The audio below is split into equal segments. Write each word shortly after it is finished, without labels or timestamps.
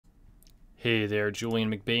Hey there,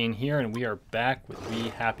 Julian McBain here, and we are back with We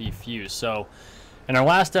Happy Few. So, in our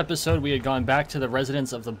last episode, we had gone back to the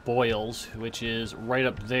residence of the Boyles, which is right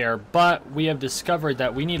up there, but we have discovered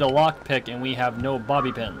that we need a lockpick and we have no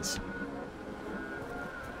bobby pins.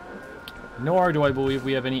 Nor do I believe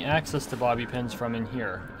we have any access to bobby pins from in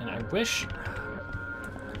here. And I wish...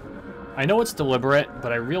 I know it's deliberate,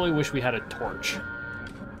 but I really wish we had a torch.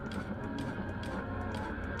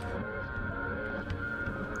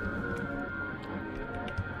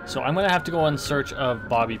 So I'm going to have to go in search of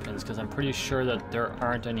bobby pins, because I'm pretty sure that there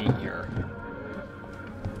aren't any here.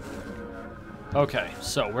 Okay,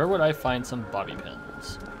 so where would I find some bobby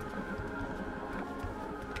pins?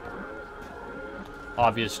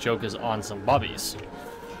 Obvious joke is on some bobbies.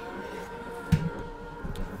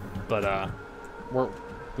 But,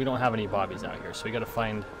 we don't have any bobbies out here, so we got to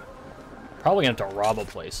find... Probably going to have to rob a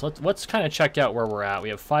place. Let's kind of check out where we're at. We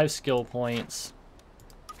have 5 skill points.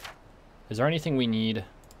 Is there anything we need?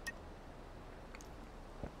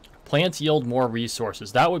 Plants yield more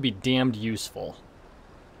resources. That would be damned useful.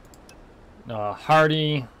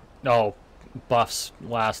 Hardy. Oh, buffs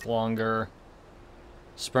last longer.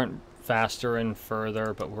 Sprint faster and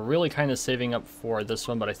further. But we're really kind of saving up for this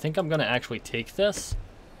one. But I think I'm going to actually take this.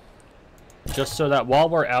 Just so that while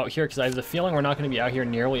we're out here, because I have the feeling we're not going to be out here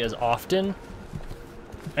nearly as often,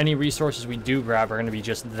 any resources we do grab are going to be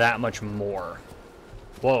just that much more.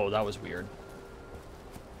 Whoa, that was weird.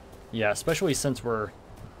 Yeah, especially since we're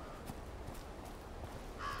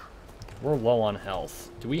low on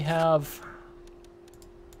health. Do we have...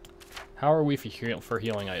 How are we for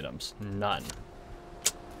healing items? None.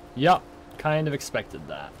 Yup, kind of expected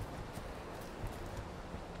that.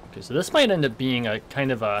 Okay, so this might end up being a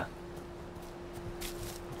kind of a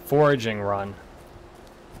foraging run.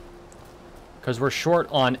 Because we're short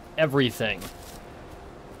on everything.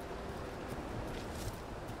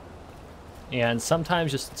 And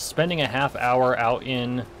sometimes just spending a half hour out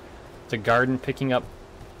in the garden picking up...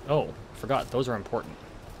 Oh, forgot. Those are important.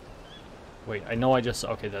 Wait, I know I just...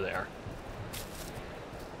 Okay, there they are.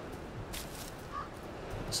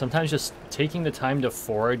 Sometimes just taking the time to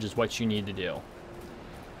forage is what you need to do.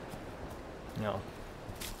 No.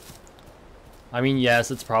 I mean,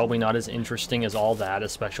 yes, it's probably not as interesting as all that,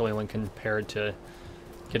 especially when compared to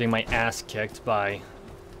getting my ass kicked by,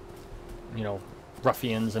 you know,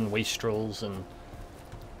 ruffians and wastrels and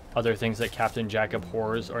other things that Captain Jack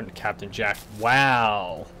abhors. Or Captain Jack.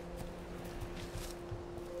 Wow.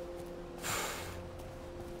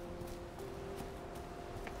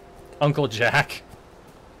 Uncle Jack.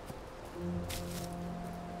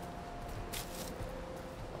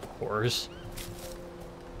 Horrors.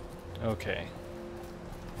 Okay.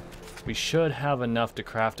 We should have enough to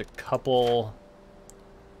craft a couple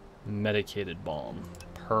medicated balm.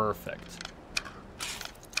 Perfect.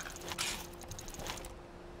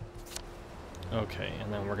 Okay,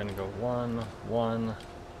 and then we're gonna go 1, 1.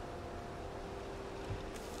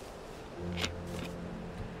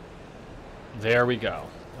 There we go.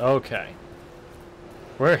 Okay.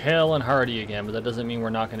 We're hale and hearty again, but that doesn't mean we're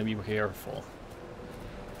not gonna be careful.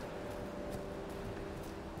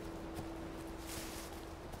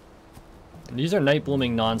 These are night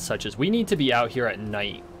blooming non-suches. We need to be out here at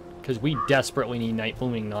night because we desperately need night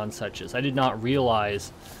blooming non-suches. I did not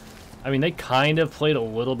realize. I mean, they kind of played a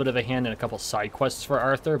little bit of a hand in a couple side quests for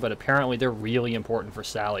Arthur, but apparently they're really important for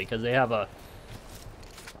Sally because they have a...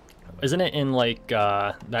 Isn't it in, like,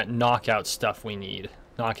 that knockout stuff we need?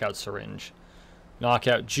 Knockout syringe.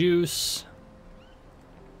 Knockout juice.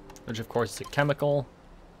 Which, of course, is a chemical.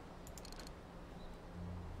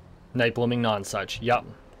 Night blooming non-such. Yup.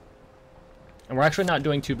 And we're actually not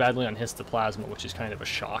doing too badly on histoplasma, which is kind of a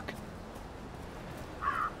shock.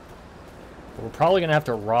 But we're probably going to have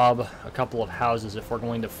to rob a couple of houses if we're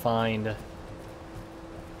going to find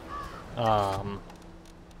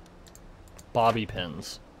bobby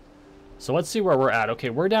pins. So let's see where we're at.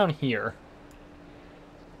 Okay, we're down here.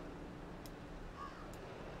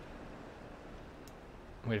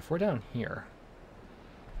 Wait, if we're down here...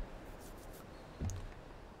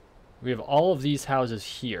 We have all of these houses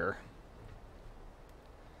here.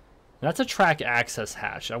 That's a track access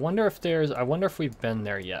hatch. I wonder if we've been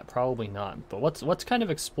there yet. Probably not. But let's kind of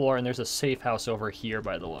explore, and there's a safe house over here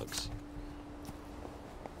by the looks.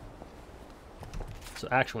 So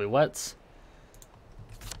actually, let's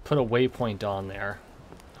put a waypoint on there.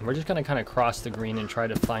 And we're just gonna kind of cross the green and try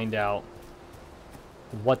to find out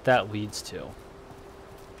what that leads to.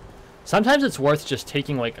 Sometimes it's worth just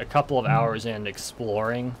taking like a couple of hours and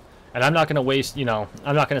exploring. And I'm not gonna waste, you know,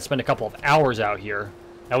 I'm not gonna spend a couple of hours out here.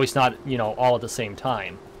 At least not, you know, all at the same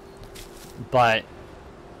time. But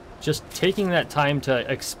just taking that time to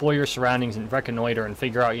explore your surroundings and reconnoiter and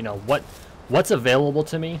figure out, you know, what's available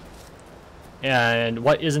to me and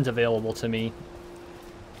what isn't available to me.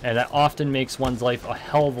 And that often makes one's life a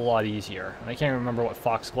hell of a lot easier. I can't remember what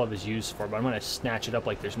foxglove is used for, but I'm going to snatch it up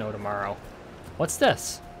like there's no tomorrow. What's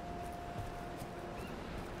this?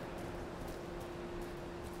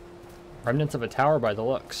 Remnants of a tower by the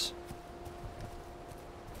looks.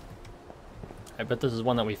 I bet this is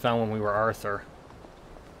one that we found when we were Arthur.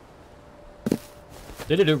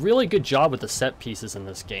 They did a really good job with the set pieces in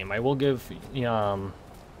this game. I will give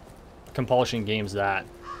Compulsion Games that.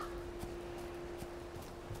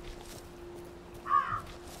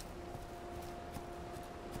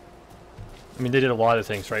 I mean, they did a lot of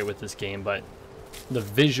things right with this game, but the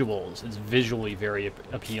visuals is visually very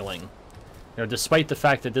appealing. You know, despite the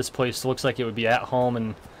fact that this place looks like it would be at home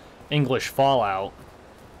in English Fallout.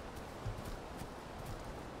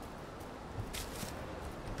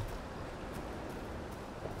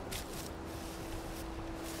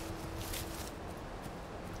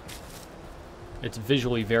 It's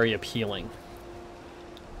visually very appealing.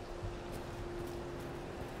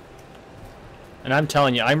 And I'm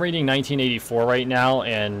telling you, I'm reading 1984 right now,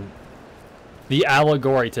 and the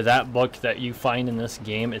allegory to that book that you find in this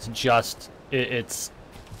game, it's just, it's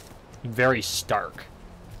very stark.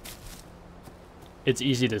 It's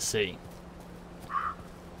easy to see.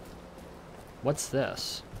 What's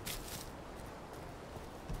this?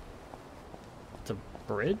 It's a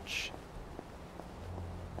bridge?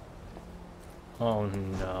 Oh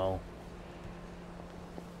no.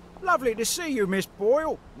 Lovely to see you, Miss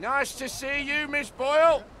Boyle. Nice to see you, Miss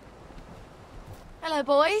Boyle. Hello,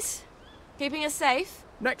 boys. Keeping us safe?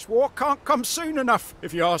 Next walk can't come soon enough,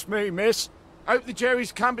 if you ask me, miss. Hope the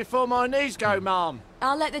Jerrys come before my knees go, ma'am.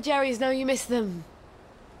 I'll let the Jerrys know you miss them.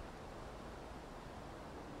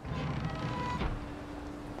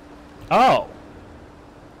 Oh.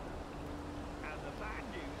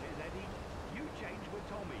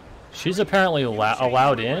 She's apparently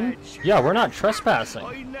allowed in? Yeah, we're not trespassing.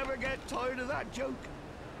 I never get tired of that joke.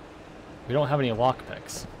 We don't have any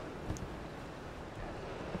lockpicks.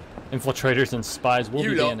 Infiltrators and spies will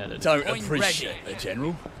be bayoneted. Don't appreciate the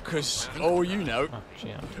General, because all you know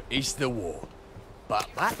is the war. But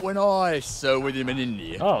back when I served with him in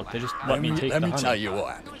India... Oh, they just let me take Let the me honey. tell you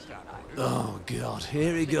what happened. Oh God,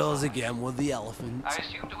 here he goes again with the elephant. I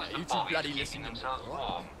assumed it was the You two bobbies bloody keeping listen to me, themselves right?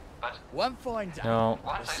 warm, but One fine day, No. the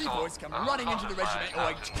once I saw seaboys come running into the regimental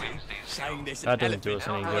HQ, saying there's That an doesn't do us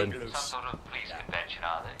elephant any broke good. loose. some sort of police convention,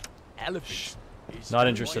 are they? Elephants is Not the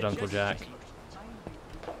interested, way Uncle of Jack. justice.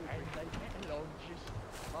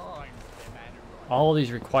 All of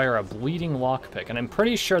these require a bleeding lockpick, and I'm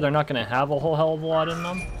pretty sure they're not going to have a whole hell of a lot in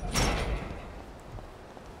them.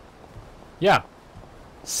 Yeah.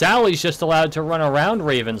 Sally's just allowed to run around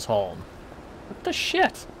Ravensholm. What the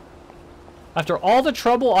shit? After all the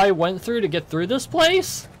trouble I went through to get through this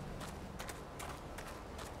place?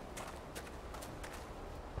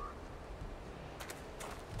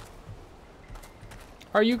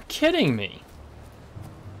 Are you kidding me?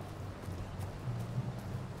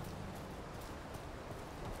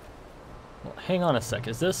 Well, hang on a sec.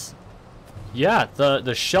 Is this... Yeah,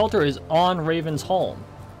 the shelter is on Ravensholm.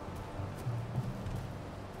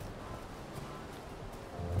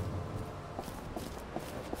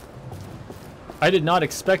 I did not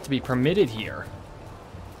expect to be permitted here.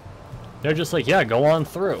 They're just like, yeah, go on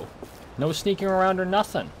through. No sneaking around or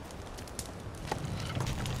nothing.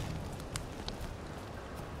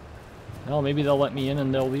 Well, maybe they'll let me in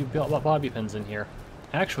and there'll be bobby pins in here.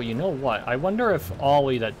 Actually, you know what? I wonder if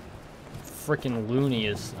Ollie, that frickin' loony,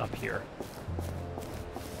 is up here.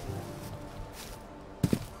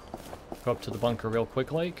 Go up to the bunker real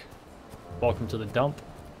quick, like. Welcome to the dump.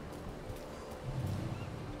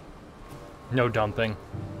 No dumping.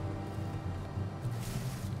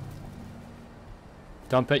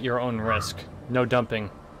 Dump at your own risk. No dumping.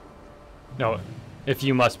 No, if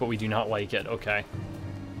you must, but we do not like it. Okay.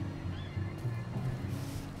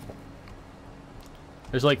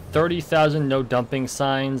 There's like 30,000 no dumping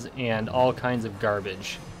signs and all kinds of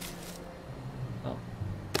garbage. Oh,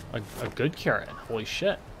 a good carrot. Holy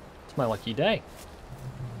shit. It's my lucky day.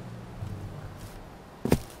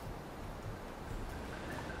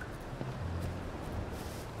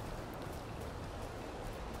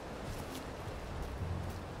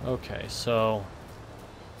 Okay, so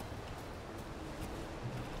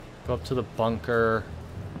go up to the bunker.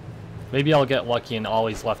 Maybe I'll get lucky and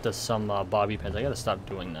Ollie's left us some bobby pins. I gotta stop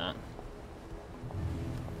doing that.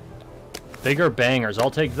 Bigger bangers,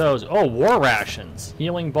 I'll take those. Oh, war rations.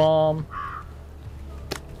 Healing balm.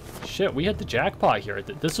 Shit, we hit the jackpot here.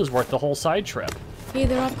 This was worth the whole side trip.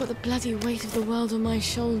 Either I've got the bloody weight of the world on my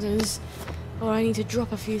shoulders, or I need to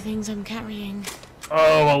drop a few things I'm carrying.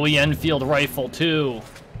 Oh, a Lee Enfield rifle, too.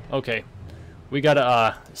 Okay. We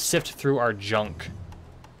gotta, sift through our junk.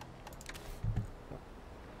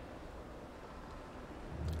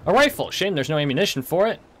 A rifle! Shame there's no ammunition for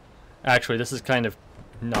it. Actually, this is kind of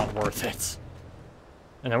not worth it.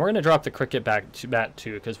 And then we're gonna drop the cricket bat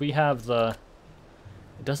too, because we have the...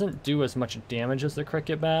 It doesn't do as much damage as the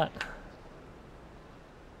cricket bat.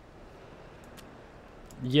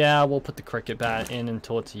 Yeah, we'll put the cricket bat in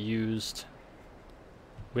until it's used.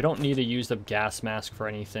 We don't need a used up gas mask for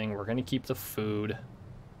anything. We're gonna keep the food.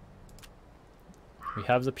 We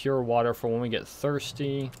have the pure water for when we get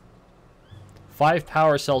thirsty. 5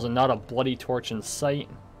 power cells and not a bloody torch in sight.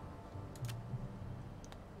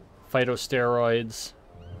 Phytosteroids.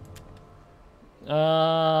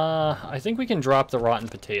 I think we can drop the rotten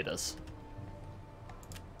potatoes.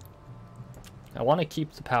 I want to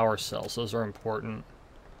keep the power cells. Those are important.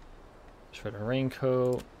 Shredder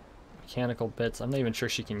raincoat. Mechanical bits. I'm not even sure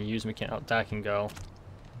she can use mechanical. That can go.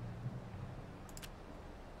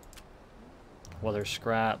 Weather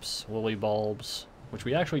scraps. Lily bulbs. Which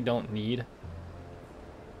we actually don't need.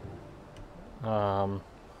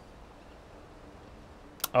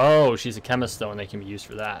 Oh, she's a chemist though, and they can be used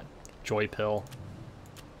for that. Joy pill.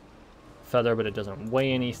 Feather, but it doesn't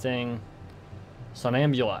weigh anything.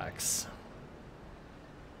 Sonambulax.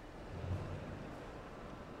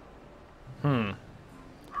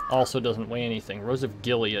 Also doesn't weigh anything. Rose of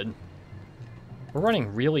Gilead. We're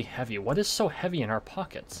running really heavy. What is so heavy in our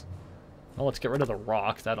pockets? Well, let's get rid of the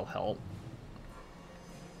rock. That'll help.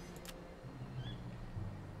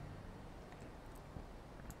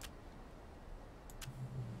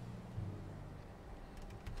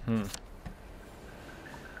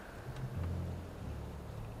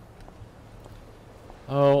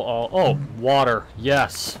 Oh, water.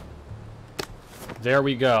 Yes. There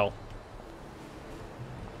we go.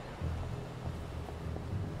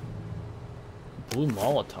 Blue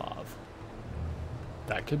Molotov.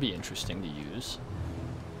 That could be interesting to use.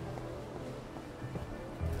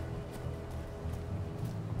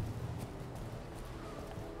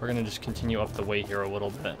 We're gonna just continue up the way here a little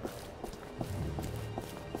bit.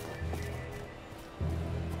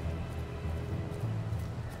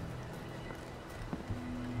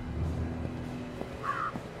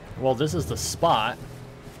 Well, this is the spot.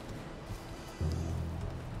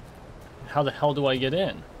 How the hell do I get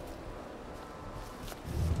in?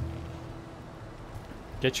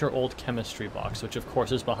 Get your old chemistry box, which of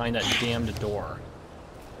course is behind that damned door.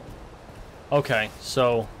 Okay,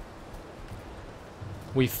 so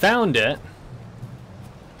we found it,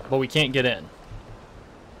 but we can't get in.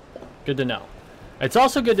 Good to know. It's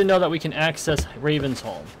also good to know that we can access Raven's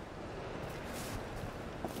home.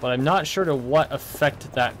 But I'm not sure to what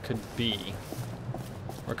effect that could be.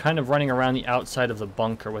 We're kind of running around the outside of the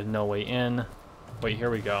bunker with no way in. Wait, here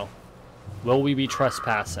we go. Will we be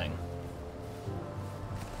trespassing?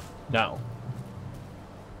 No.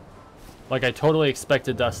 Like, I totally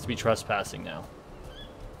expected us to be trespassing now.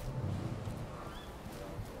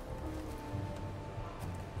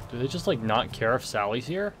 Do they just, like, not care if Sally's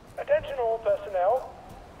here? Attention all personnel.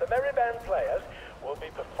 The Merry Band players will be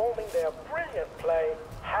performing their brilliant play,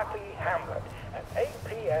 Happy Hamlet, at 8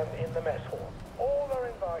 p.m. in the mess hall. All are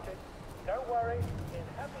invited. Don't worry,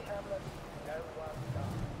 in Happy Hamlet, no one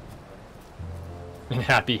dies. In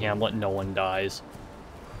Happy Hamlet, no one dies.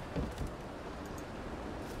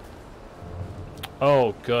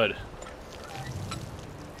 Oh, good.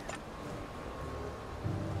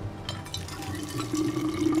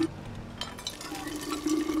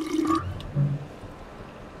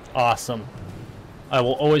 Awesome. I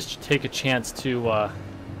will always take a chance to,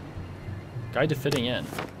 guide to fitting in.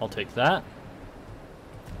 I'll take that.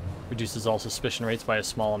 Reduces all suspicion rates by a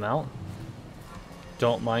small amount.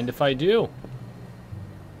 Don't mind if I do.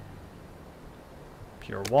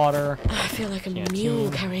 Pure water. I feel like a Canteen.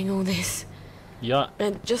 mule carrying all this. Yeah.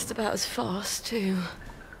 And just about as fast, too.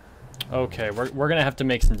 Okay, we're gonna have to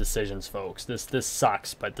make some decisions, folks. This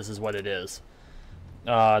sucks, but this is what it is.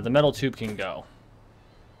 The metal tube can go.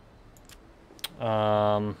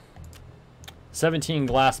 17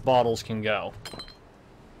 glass bottles can go.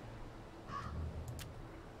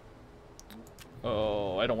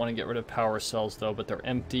 Oh, I don't want to get rid of power cells though, but they're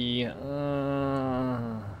empty.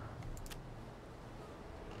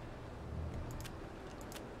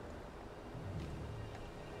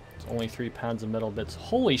 It's only 3 pounds of metal bits.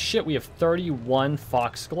 Holy shit, we have 31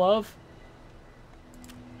 foxglove.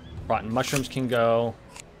 Rotten mushrooms can go.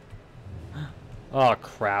 Oh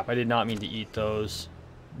crap, I did not mean to eat those.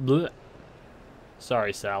 Blech.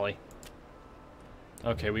 Sorry, Sally.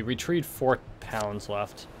 Okay, we retrieved 4 pounds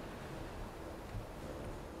left.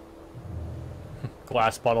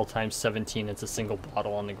 Glass bottle times 17. It's a single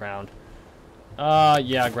bottle on the ground.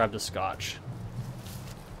 Yeah, I grabbed a scotch.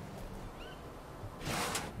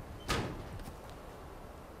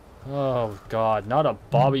 Oh, God. Not a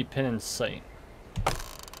bobby pin in sight.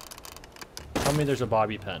 Tell me there's a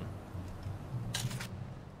bobby pin.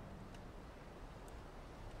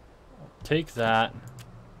 Take that.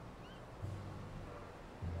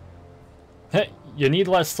 Hey, you need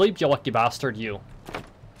less sleep, you lucky bastard, you.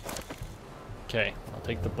 Okay, I'll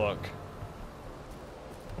take the book.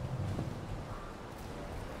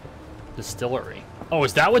 Distillery. Oh,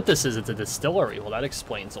 is that what this is? It's a distillery. Well, that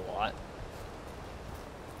explains a lot.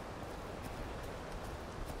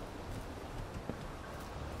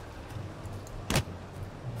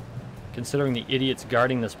 Considering the idiots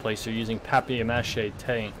guarding this place are using papier-mâché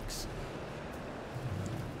tanks.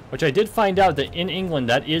 Which I did find out that in England,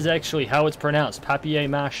 that is actually how it's pronounced.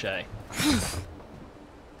 Papier-mâché.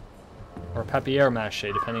 Or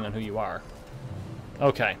papier-mâché, depending on who you are.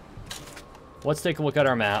 Okay. Let's take a look at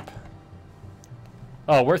our map.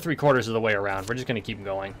 Oh, we're 3/4 of the way around. We're just going to keep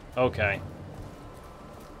going. Okay.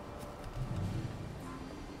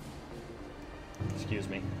 Excuse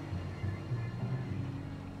me.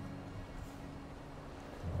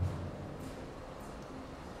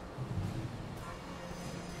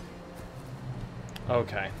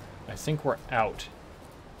 Okay. I think we're out.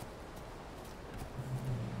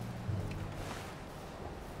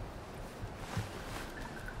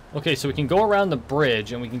 Okay, so we can go around the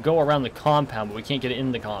bridge, and we can go around the compound, but we can't get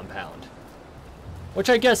in the compound. Which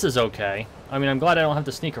I guess is okay. I mean, I'm glad I don't have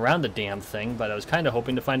to sneak around the damn thing, but I was kind of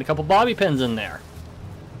hoping to find a couple bobby pins in there.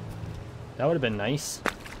 That would have been nice.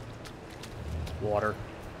 Water.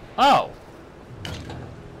 Oh!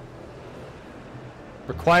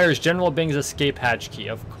 Requires General Bing's escape hatch key.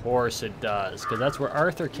 Of course it does, because that's where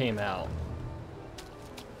Arthur came out.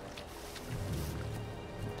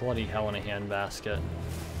 Bloody hell in a handbasket.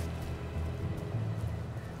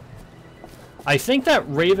 I think that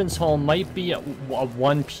Ravensholm might be a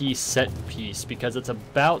one-piece set piece, because it's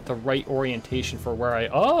about the right orientation for where I...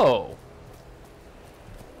 Oh!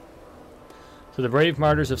 So the brave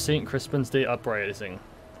martyrs of St. Crispin's Day Uprising.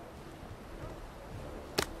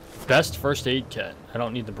 Best first aid kit. I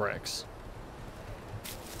don't need the bricks.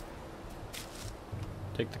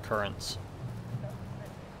 Take the currants.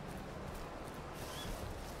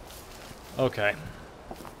 Okay.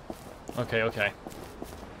 Okay.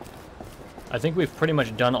 I think we've pretty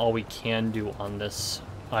much done all we can do on this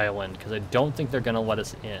island, because I don't think they're going to let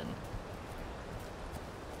us in.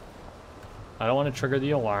 I don't want to trigger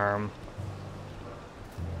the alarm.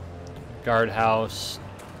 Guardhouse.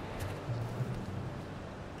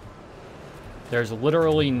 There's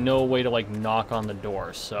literally no way to, like, knock on the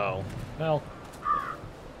door, so... Well...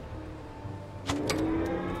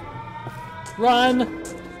 Run!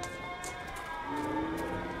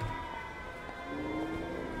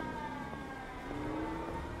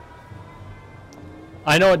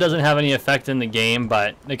 I know it doesn't have any effect in the game,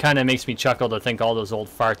 but it kind of makes me chuckle to think all those old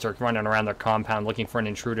farts are running around their compound looking for an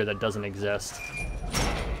intruder that doesn't exist.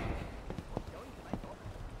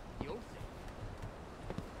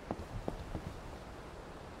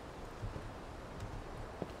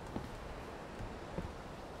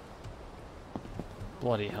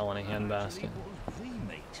 Bloody hell in a handbasket.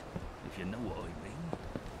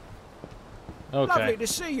 Okay. Lovely to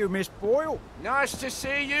see you, Miss Boyle. Nice to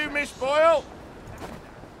see you, Miss Boyle.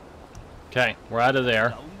 Okay, we're out of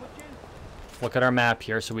there. Look at our map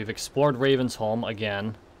here. So we've explored Ravensholm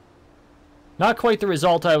again. Not quite the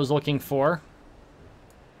result I was looking for.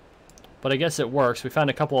 But I guess it works. We found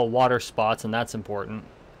a couple of water spots, and that's important.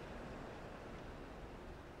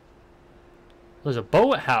 There's a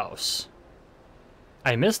boathouse.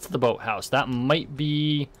 I missed the boathouse. That might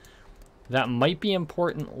be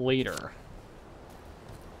important later.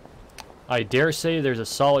 I dare say there's a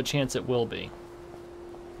solid chance it will be.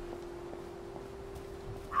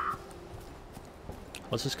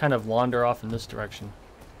 Let's just kind of wander off in this direction.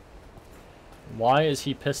 Why is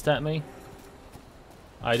he pissed at me?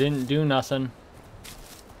 I didn't do nothing.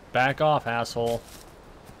 Back off, asshole.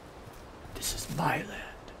 This is my land.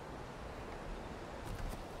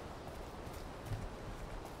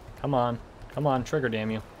 Come on. Come on, trigger,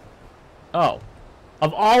 damn you. Oh.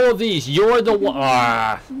 Of all of these, you're the one.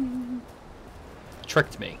 Ah.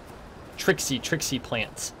 Tricked me. Tricksy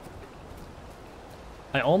plants.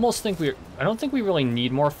 I don't think we really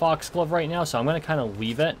need more foxglove right now, so I'm going to kind of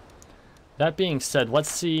leave it. That being said,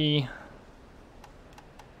 let's see.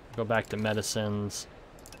 Go back to medicines.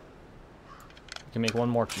 We can make one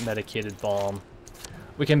more medicated balm.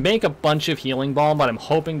 We can make a bunch of healing balm, but I'm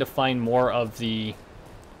hoping to find more of the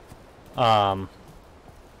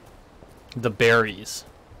berries.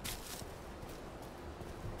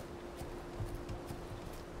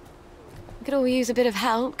 We could all use a bit of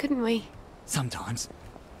help, couldn't we? Sometimes.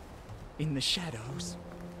 In the shadows.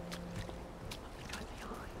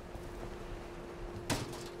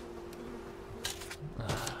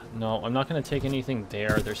 No, I'm not going to take anything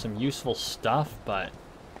there. There's some useful stuff, but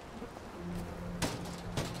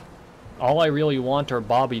all I really want are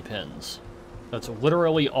bobby pins. That's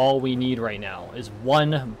literally all we need right now, is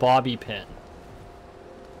one bobby pin.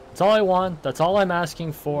 That's all I want. That's all I'm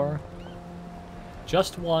asking for.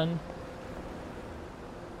 Just one.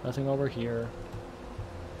 Nothing over here.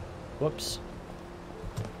 Whoops.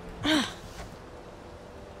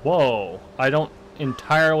 Whoa. I don't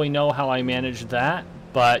entirely know how I managed that,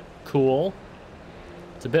 but cool.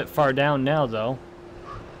 It's a bit far down now, though.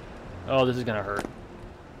 Oh, this is gonna hurt.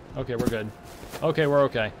 Okay, we're good. Okay, we're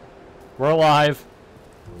okay. We're alive.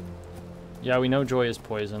 Yeah, we know joy is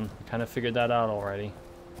poison. We kind of figured that out already.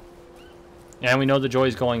 And we know the joy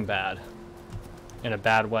is going bad. In a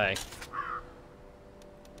bad way.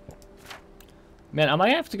 Man, I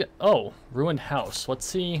might have to get... Oh, ruined house. Let's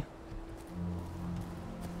see.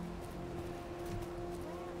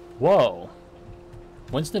 Whoa.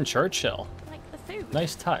 Winston Churchill. Like the food.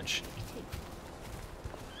 Nice touch.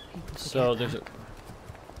 So there's a...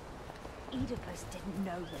 Oedipus didn't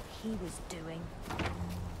know what he was doing.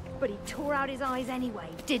 But he tore out his eyes anyway,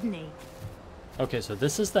 didn't he? Okay, so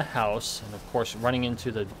this is the house. And of course, running into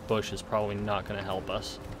the bush is probably not going to help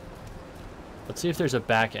us. Let's see if there's a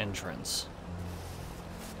back entrance.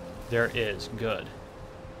 There is. Good.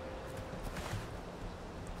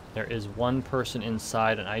 There is one person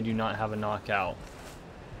inside, and I do not have a knockout.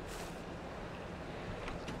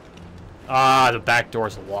 Ah, the back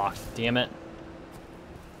door's locked. Damn it.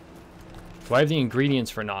 Do I have the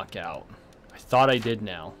ingredients for knockout? I thought I did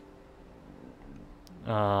now.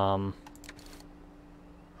 Oh,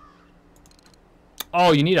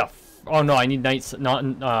 you need a... Oh, no, I need night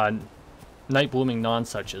blooming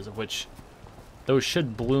non-suches, of which... Those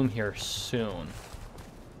should bloom here soon.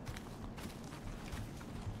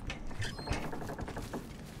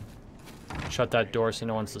 Shut that door so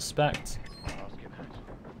no one suspects.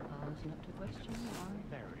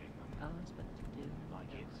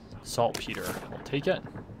 Saltpeter. I'll take it.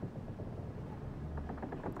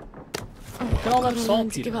 Look at all that To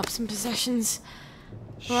saltpeter. give up some possessions,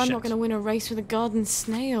 or I'm not going to win a race with a garden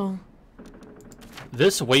snail.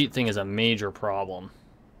 This weight thing is a major problem.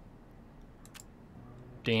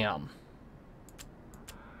 Damn.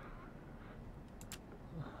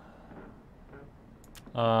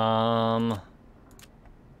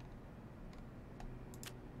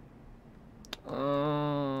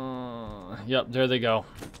 Yep, there they go.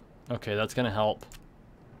 Okay, that's gonna help.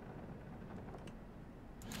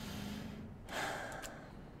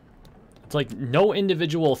 It's like no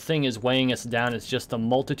individual thing is weighing us down. It's just a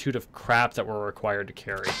multitude of crap that we're required to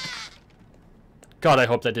carry. God, I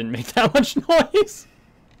hope that didn't make that much noise.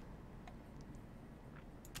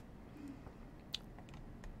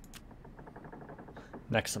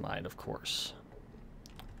 Nexamide, of course.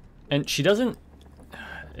 And she doesn't...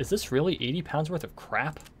 Is this really 80 pounds worth of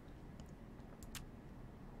crap?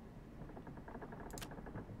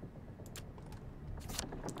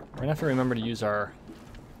 We're gonna have to remember to use our...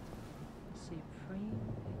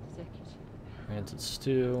 Rancid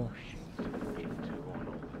stew.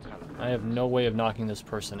 I have no way of knocking this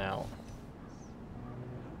person out.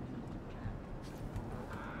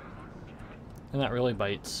 And that really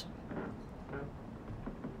bites.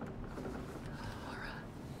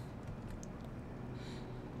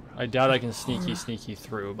 I doubt I can sneaky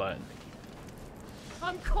through, but...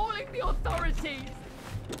 I'm calling the authorities!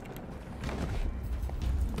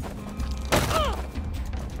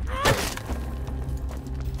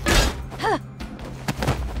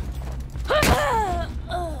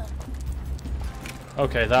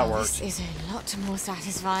 Okay, that worked. This is a lot more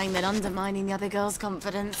satisfying than undermining the other girl's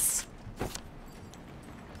confidence.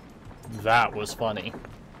 That was funny.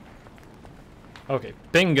 Okay,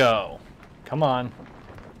 bingo! Come on.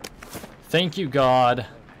 Thank you, God.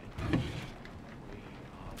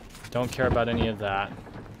 Don't care about any of that.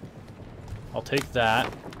 I'll take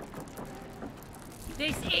that.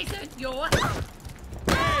 This isn't your...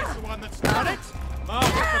 Here's the one that started.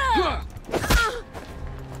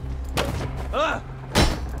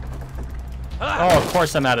 Oh, of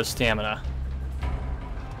course I'm out of stamina.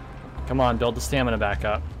 Come on, build the stamina back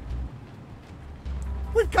up.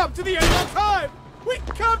 We've come to the end of our time! We've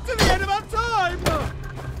come to the end of our time!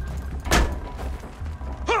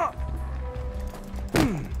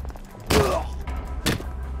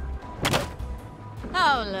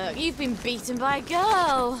 Oh, look, you've been beaten by a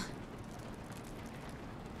girl.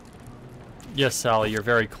 Yes, Sally, you're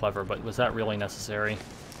very clever, but was that really necessary?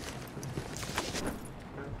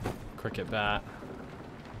 Cricket bat.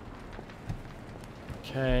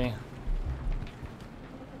 Okay.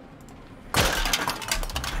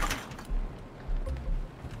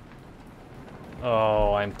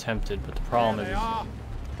 Oh, I'm tempted, but the problem is...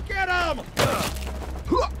 Get him!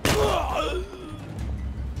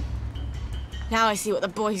 Now I see what the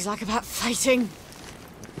boy's like about fighting.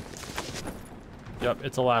 Yep,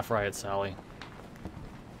 it's a laugh riot, Sally.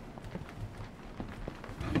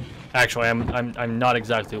 Actually, I'm not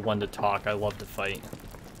exactly one to talk. I love to fight.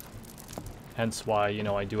 Hence why, you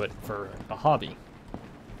know, I do it for a hobby.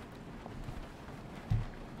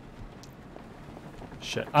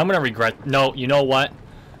 Shit, I'm gonna regret... No, you know what?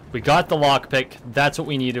 We got the lockpick. That's what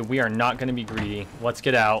we needed. We are not gonna be greedy. Let's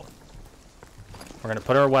get out. We're gonna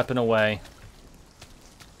put our weapon away.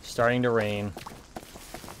 Starting to rain.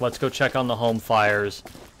 Let's go check on the home fires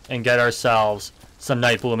and get ourselves some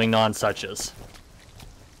night blooming nonsuches.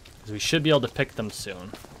 Because we should be able to pick them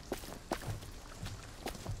soon.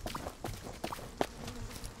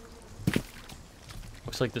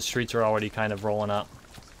 Looks like the streets are already kind of rolling up.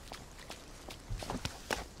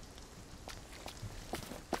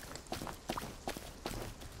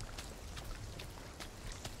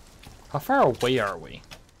 How far away are we?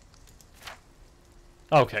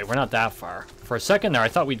 Okay, we're not that far. For a second there, I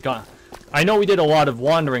thought we'd gone... I know we did a lot of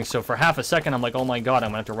wandering, so for half a second, I'm like, oh my god, I'm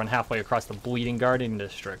gonna have to run halfway across the Bleeding Garden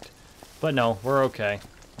District. But no, we're okay.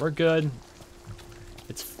 We're good.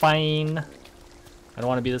 It's fine. I don't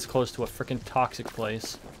want to be this close to a freaking toxic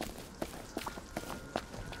place.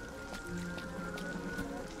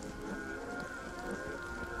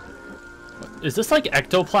 Is this like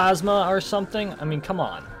ectoplasma or something? I mean, come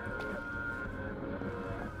on.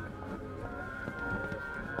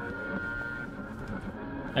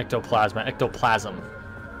 Ectoplasm.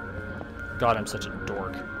 God, I'm such a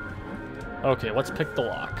dork. Okay, let's pick the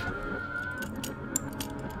lock.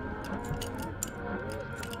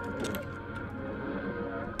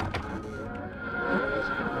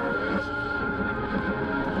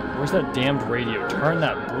 Where's that damned radio? Turn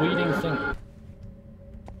that bleeding thing.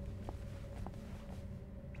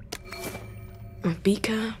 A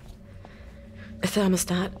beaker, a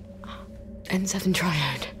thermostat, N7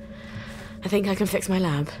 triode. I think I can fix my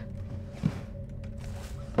lab.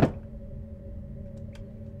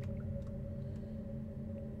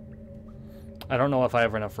 I don't know if I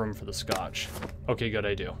have enough room for the scotch. Okay, good,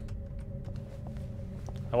 I do.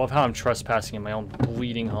 I love how I'm trespassing in my own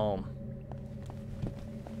bleeding home.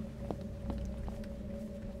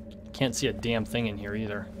 Can't see a damn thing in here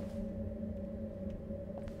either.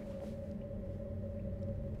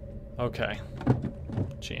 Okay.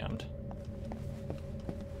 Jammed.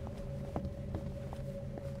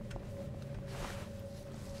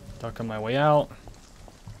 Duck on my way out.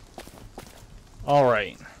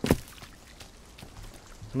 Alright. I'm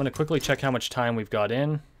going to quickly check how much time we've got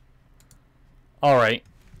in. Alright.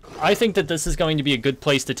 I think that this is going to be a good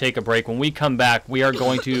place to take a break. When we come back, we are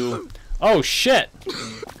going to... Oh, shit!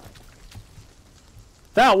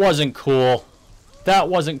 That wasn't cool. That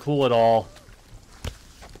wasn't cool at all.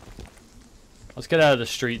 Let's get out of the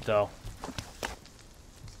street, though.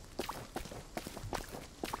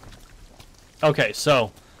 Okay,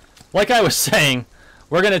 so... Like I was saying,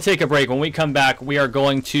 we're going to take a break. When we come back, we are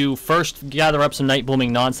going to first gather up some night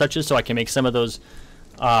blooming nonsuches so I can make some of those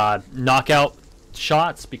knockout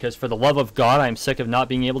shots, because for the love of God, I'm sick of not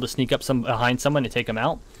being able to sneak up behind someone to take them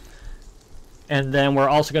out. And then we're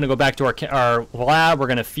also going to go back to our lab. We're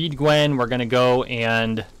going to feed Gwen. We're going to go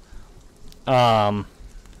and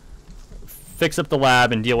fix up the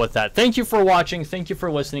lab and deal with that. Thank you for watching. Thank you for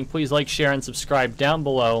listening. Please like, share, and subscribe down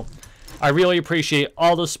below. I really appreciate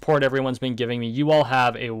all the support everyone's been giving me. You all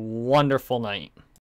have a wonderful night.